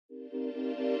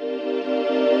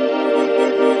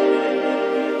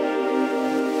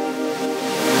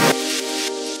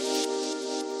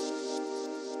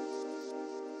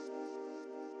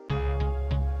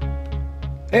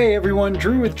Hey everyone,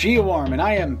 Drew with GeoArm, and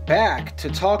I am back to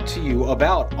talk to you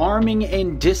about arming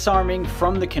and disarming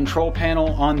from the control panel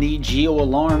on the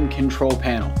GeoAlarm control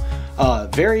panel.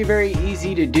 Very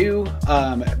easy to do.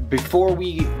 Before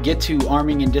we get to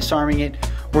arming and disarming it,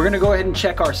 we're going to go ahead and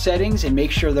check our settings and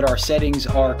make sure that our settings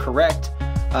are correct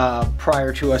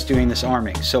prior to us doing this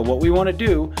arming. So what we want to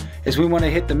do is we want to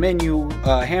hit the menu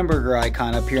hamburger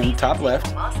icon up here in the top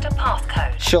left. Master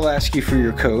passcode. She'll ask you for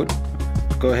your code.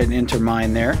 Go ahead and enter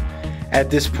mine there. At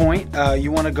this point,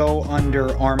 you want to go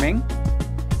under arming.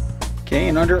 Okay,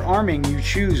 and under arming, you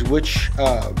choose which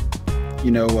path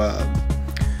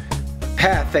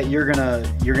that you're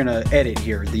gonna edit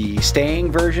here, the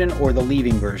staying version or the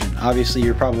leaving version. Obviously,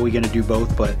 you're probably gonna do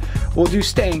both, but we'll do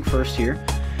staying first here.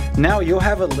 Now you'll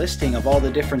have a listing of all the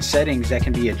different settings that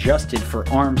can be adjusted for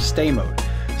arm stay mode.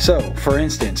 So, for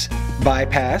instance,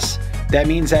 bypass. That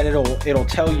means that it'll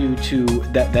tell you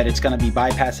that it's going to be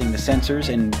bypassing the sensors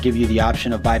and give you the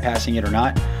option of bypassing it or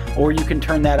not. Or you can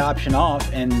turn that option off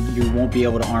and you won't be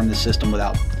able to arm the system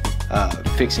without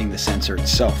fixing the sensor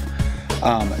itself.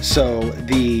 So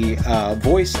the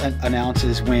voice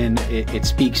announces when it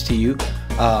speaks to you,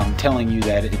 telling you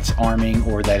that it's arming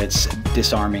or that it's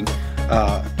disarming,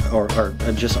 or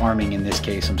just arming in this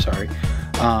case, I'm sorry.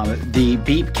 The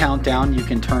beep countdown you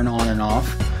can turn on and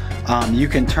off. You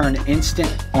can turn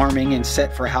instant arming and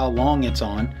set for how long it's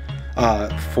on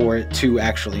for it to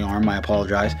actually arm. I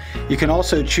apologize. You can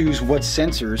also choose what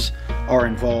sensors are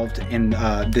involved in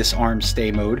this arm stay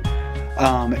mode.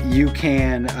 You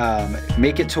can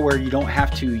make it to where you don't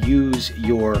have to use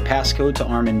your passcode to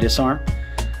arm and disarm.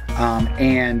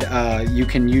 And you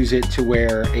can use it to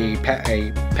where a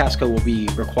passcode will be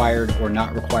required or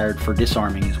not required for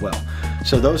disarming as well.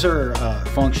 So those are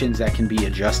functions that can be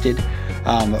adjusted.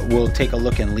 We'll take a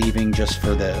look in leaving just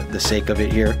for the sake of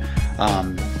it here.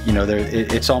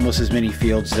 It's almost as many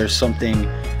fields. There's something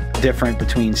different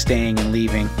between staying and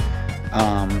leaving.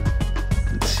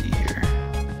 Let's see here.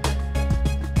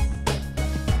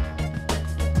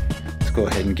 Let's go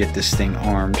ahead and get this thing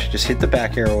armed. Just hit the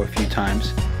back arrow a few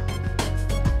times.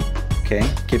 Okay,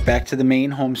 get back to the main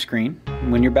home screen.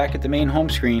 When you're back at the main home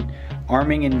screen,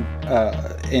 arming in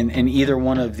either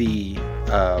one of the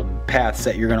paths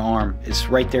that you're going to arm is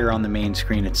right there on the main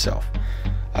screen itself.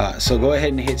 So go ahead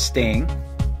and hit staying.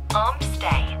 Armed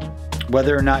stay.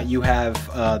 Whether or not you have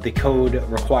the code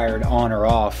required on or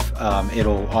off,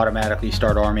 it'll automatically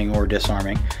start arming or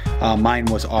disarming. Mine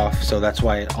was off, so that's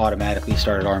why it automatically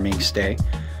started arming stay.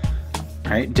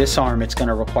 Right, disarm, it's going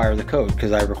to require the code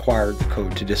because I required the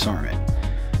code to disarm it.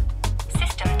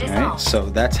 System disarm. Right, so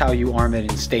that's how you arm it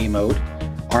in stay mode.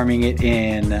 Arming it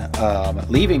in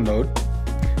leaving mode,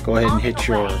 go ahead and hit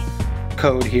your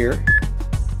code here.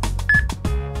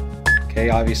 Okay,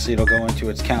 obviously it'll go into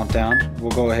its countdown.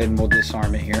 We'll go ahead and we'll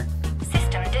disarm it here.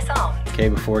 System disarmed. Okay,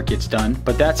 before it gets done.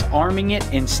 But that's arming it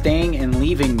in staying and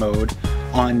leaving mode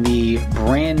on the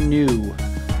brand new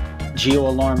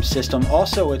GeoAlarm system.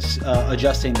 Also, it's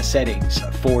adjusting the settings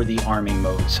for the arming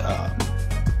modes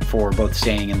for both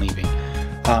staying and leaving.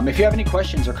 If you have any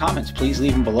questions or comments, please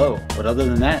leave them below. But other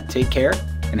than that, take care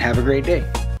and have a great day.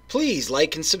 Please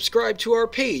like and subscribe to our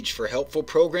page for helpful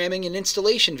programming and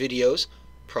installation videos,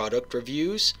 product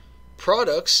reviews,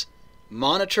 products,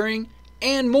 monitoring,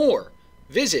 and more.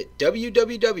 Visit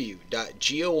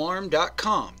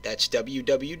www.geoarm.com. That's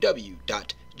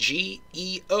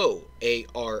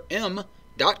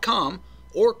www.geoarm.com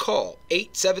or call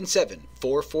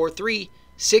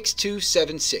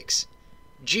 877-443-6276.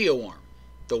 GeoArm,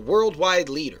 the worldwide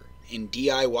leader in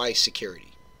DIY security.